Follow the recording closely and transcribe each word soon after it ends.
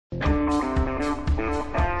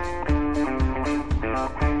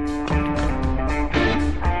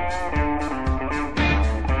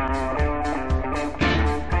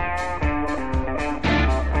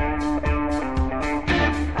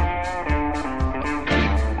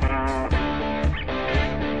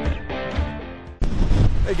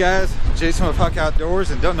Hey guys, Jason with Huck Outdoors,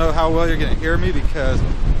 and don't know how well you're going to hear me because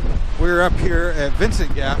we're up here at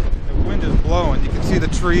Vincent Gap. The wind is blowing. You can see the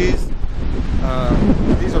trees.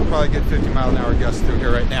 These are probably good 50-mile-an-hour gusts through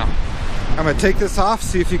here right now. I'm going to take this off,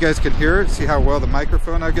 see if you guys can hear it, see how well the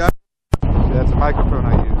microphone I got. That's the microphone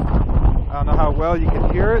I use. I don't know how well you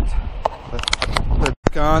can hear it. Let's put it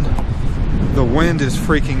back on. The wind is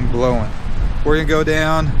freaking blowing. We're gonna go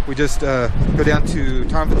down. We just go down to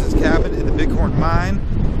Tom Vincent Cabin in the Bighorn Mine.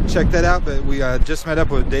 Check that out. But we just met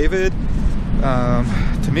up with David,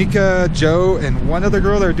 Tamika, Joe, and one other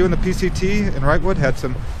girl that are doing the PCT in Wrightwood. Had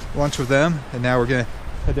some lunch with them, and now we're gonna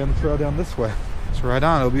head down the trail down this way. So right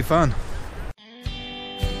on, it'll be fun.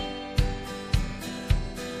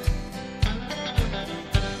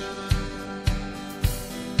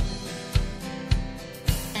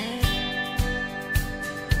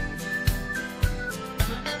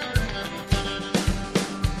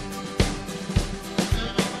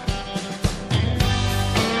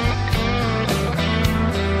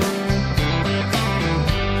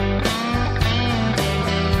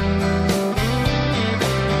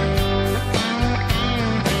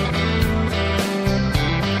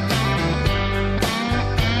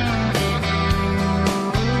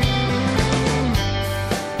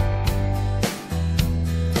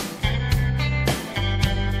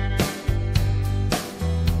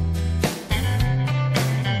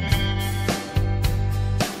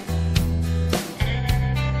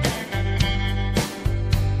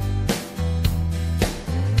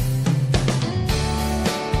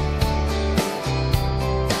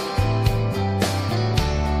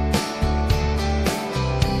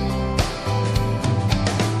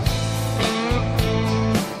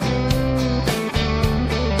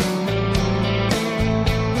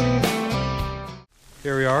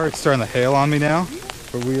 Here we are. It's starting to hail on me now,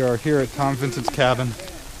 but we are here at Tom Vincent's Cabin,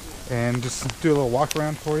 and just do a little walk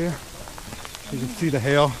around for you. You can see the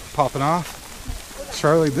hail popping off.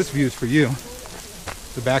 Charlie, this view is for you.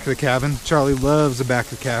 The back of the cabin. Charlie loves the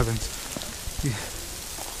back of the cabins.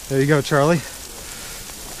 There you go, Charlie.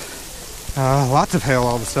 Lots of hail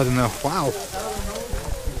all of a sudden though. Wow.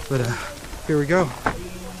 But here we go.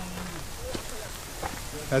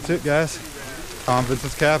 That's it, guys. Tom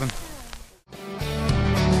Vincent's Cabin.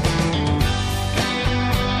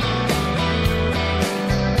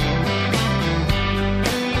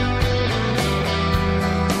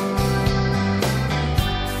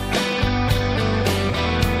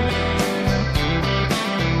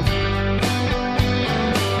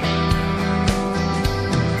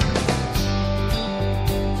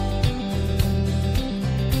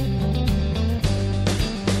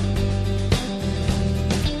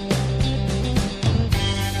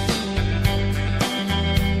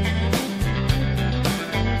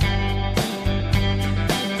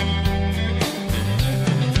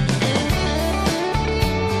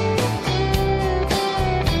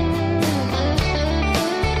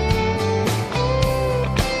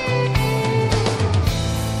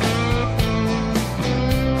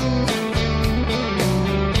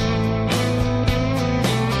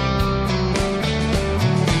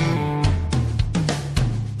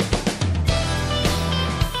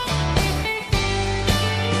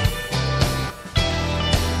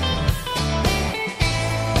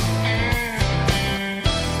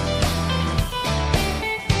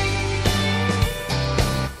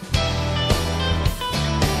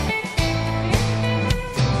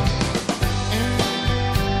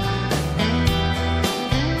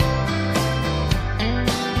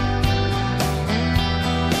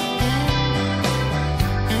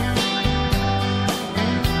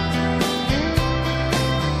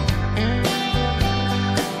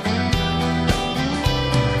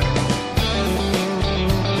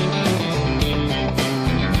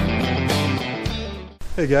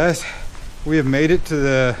 Hey guys, we have made it to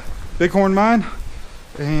the Bighorn Mine,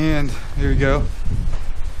 and here we go.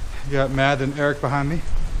 You got Matt and Eric behind me.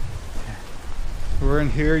 We're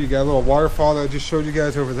in here. You got a little waterfall that I just showed you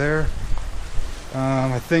guys over there.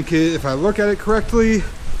 I think if I look at it correctly, it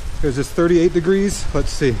was just 38 degrees.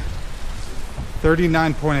 Let's see,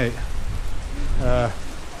 39.8.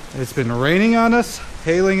 It's been raining on us,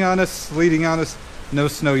 hailing on us, sleeting on us. No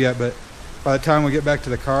snow yet, but by the time we get back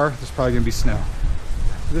to the car, there's probably gonna be snow.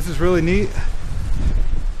 This is really neat.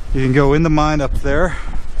 You can go in the mine up there.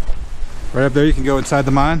 Right up there, you can go inside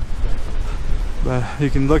the mine. But you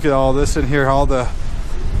can look at all this in here. All the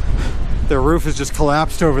roof is just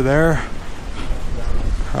collapsed over there.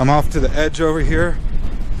 I'm off to the edge over here.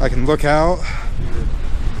 I can look out.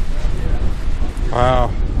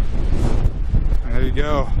 Wow. And there you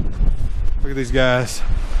go. Look at these guys.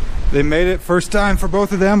 They made it first time for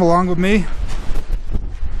both of them along with me.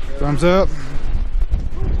 Thumbs up.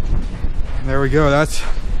 And there we go. That's,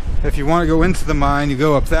 if you want to go into the mine, you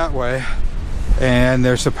go up that way. And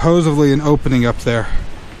there's supposedly an opening up there.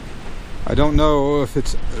 I don't know if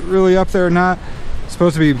it's really up there or not. It's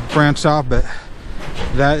supposed to be branched off, but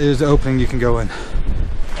that is the opening you can go in.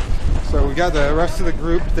 So we got the rest of the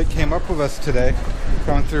group that came up with us today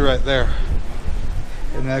going through right there.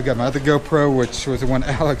 And then I've got my other GoPro, which was the one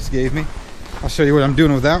Alex gave me. I'll show you what I'm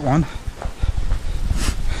doing with that one.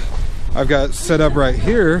 I've got set up right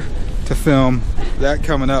here to film that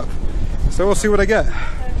coming up. So we'll see what I get.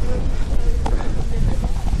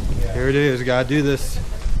 Here it is. Gotta do this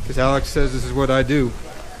because Alex says this is what I do.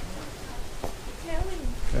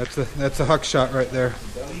 That's a Huck shot right there.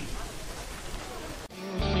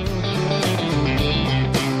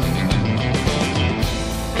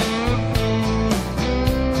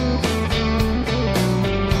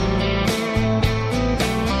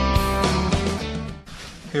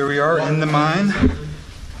 Here we are in the mine,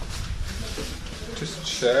 just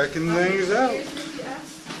checking things out.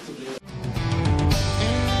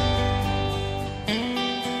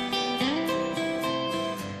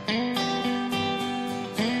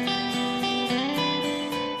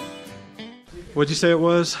 What'd you say it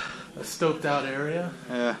was? A stoked out area.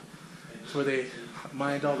 Yeah. It's where they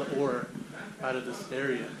mined all the ore out of this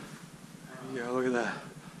area. Yeah, look at that.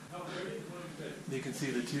 You can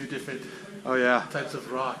see the two different types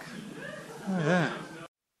of rock. Oh yeah.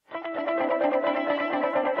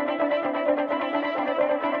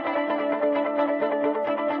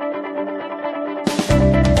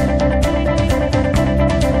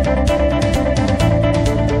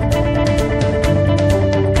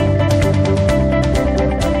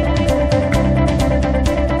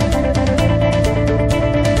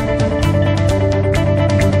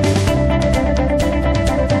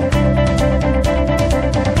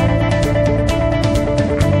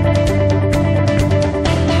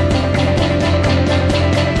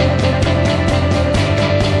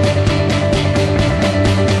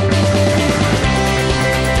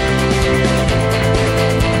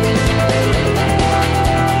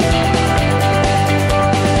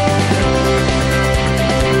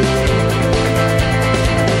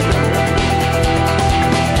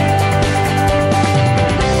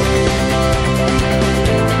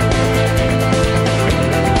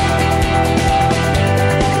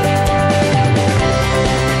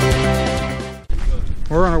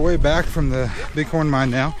 We're on our way back from the Bighorn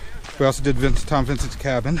mine now. We also did Tom Vincent's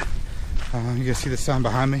Cabin. You can see the sign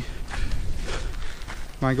behind me.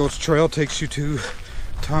 Mine Gulch Trail takes you to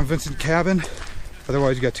Tom Vincent Cabin.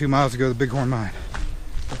 Otherwise, you got 2 miles to go to the Bighorn mine.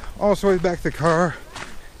 Also, way back to the car.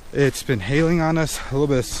 It's been hailing on us. A little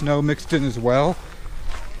bit of snow mixed in as well.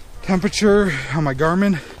 Temperature on my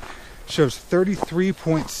Garmin shows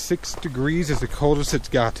 33.6 degrees is the coldest it's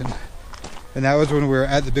gotten. And that was when we were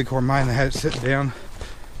at the Bighorn mine. I had it sit down.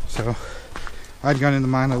 So I'd gone in the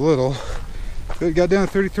mine a little. But it got down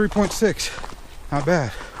to 33.6. Not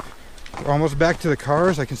bad. We're almost back to the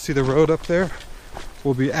cars. I can see the road up there.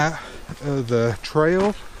 We'll be at the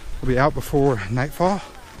trail. We'll be out before nightfall.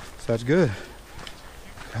 So that's good.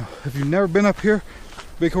 So if you've never been up here,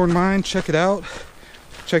 Bighorn mine, check it out.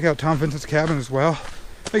 Check out Tom Vincent's Cabin as well.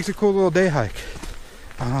 Makes a cool little day hike.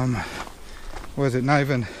 Was it not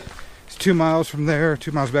even? It's 2 miles from there.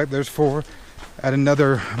 2 miles back. There's 4. Add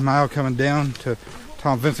another mile coming down to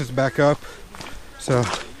Tom Vincent's back up. So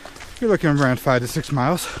you're looking around 5 to 6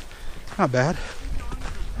 miles. Not bad.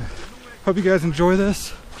 Hope you guys enjoy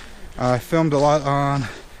this. I filmed a lot on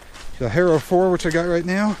the Hero 4, which I got right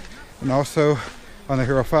now, and also on the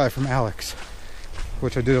Hero 5 from Alex,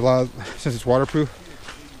 which I did a lot of, since it's waterproof.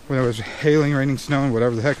 When it was hailing, raining, snowing,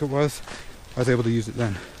 whatever the heck it was, I was able to use it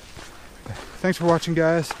then. Thanks for watching,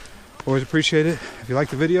 guys. Always appreciate it. If you like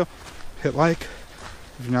the video, hit like.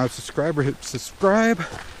 If you're not a subscriber, hit subscribe.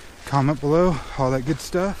 Comment below, all that good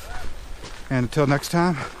stuff. And until next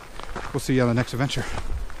time, we'll see you on the next adventure.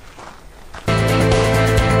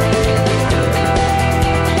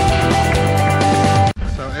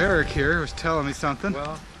 So Eric here was telling me something.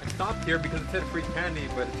 Well, I stopped here because it said free candy,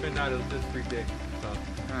 but it turned out it was just free dick. So,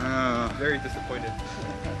 very disappointed.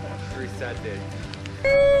 Very sad day.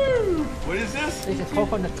 What is this? It's a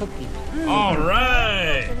coconut cookie. All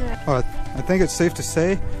right. Oh, I think it's safe to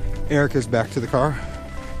say Eric is back to the car.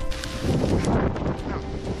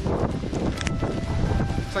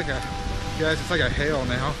 It's like a, guys, it's like a hail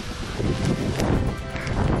now.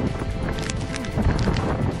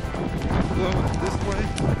 Blowing it this way.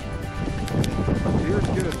 Here's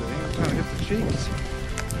good, but I'm trying to hit the cheeks.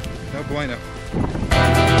 No bueno.